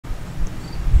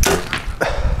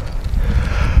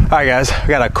Alright guys, I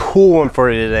got a cool one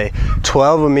for you today.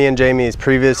 12 of me and Jamie's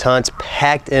previous hunts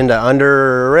packed into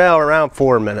under around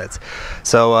 4 minutes.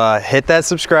 So hit that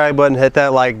subscribe button, hit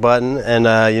that like button, and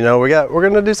you know, we're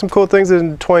gonna do some cool things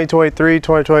in 2023,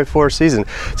 2024 season.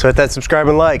 So hit that subscribe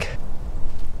and like.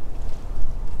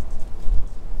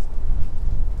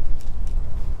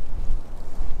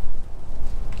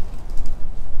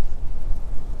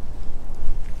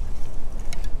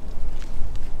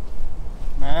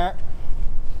 Matt.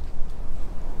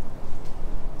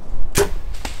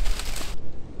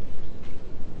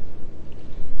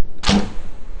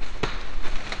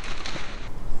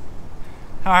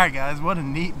 Alright guys, what a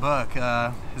neat buck.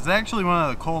 It's actually one of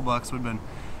the coal bucks we've been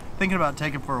thinking about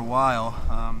taking for a while.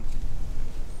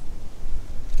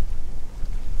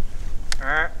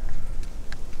 Alright.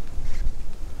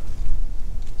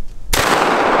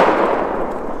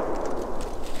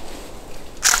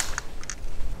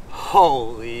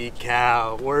 Holy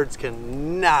cow, words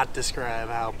cannot describe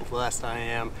how blessed I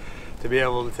am to be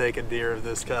able to take a deer of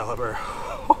this caliber.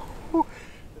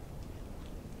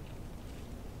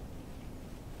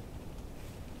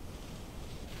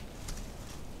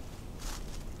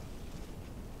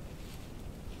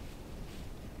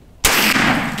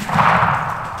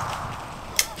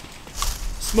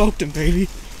 Smoked him, baby.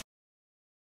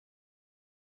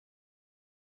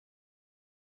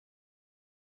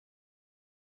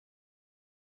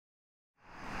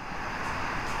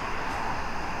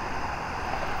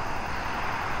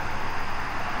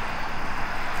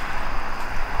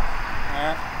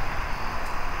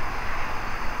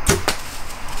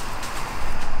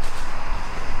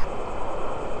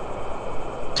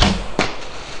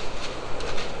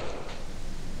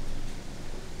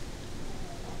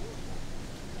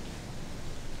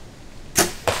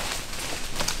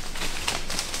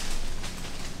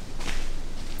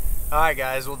 Alright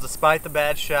guys, well despite the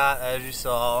bad shot, as you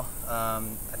saw, I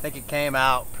think it came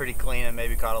out pretty clean and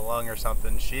maybe caught a lung or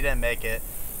something. She didn't make it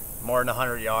more than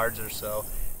 100 yards or so.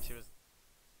 She was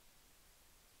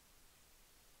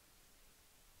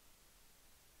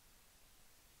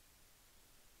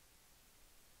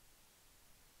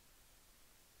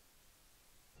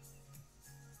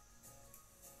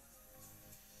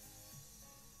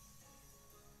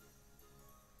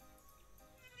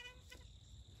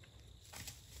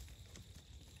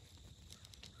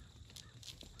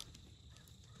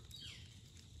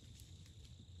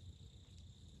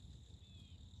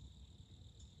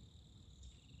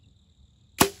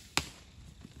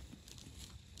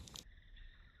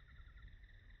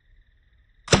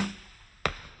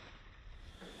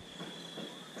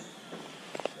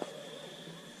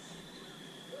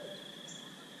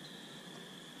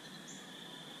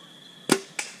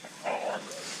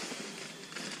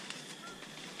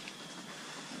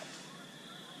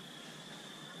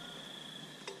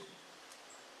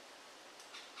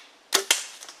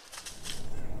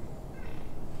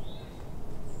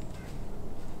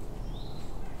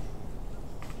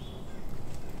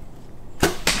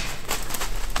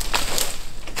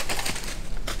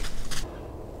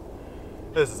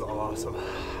This is awesome.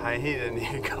 He didn't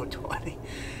even go 20.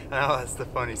 I know that's the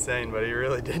funny saying, but he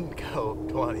really didn't go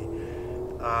 20.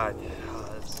 Alright.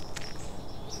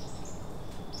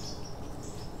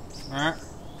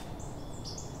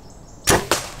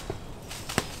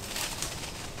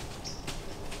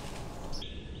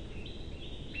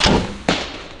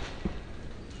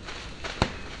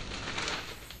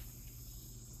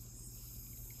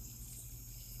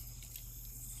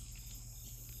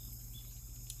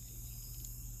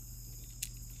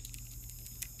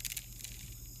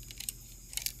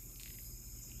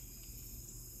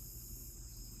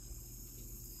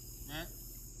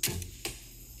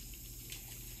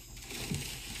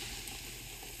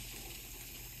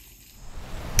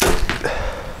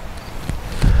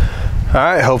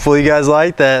 Alright, hopefully you guys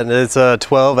like that. It's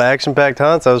 12 action-packed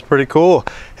hunts. That was pretty cool.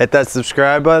 Hit that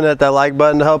subscribe button, hit that like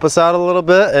button to help us out a little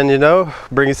bit, and you know,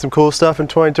 bring you some cool stuff in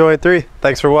 2023.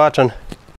 Thanks for watching.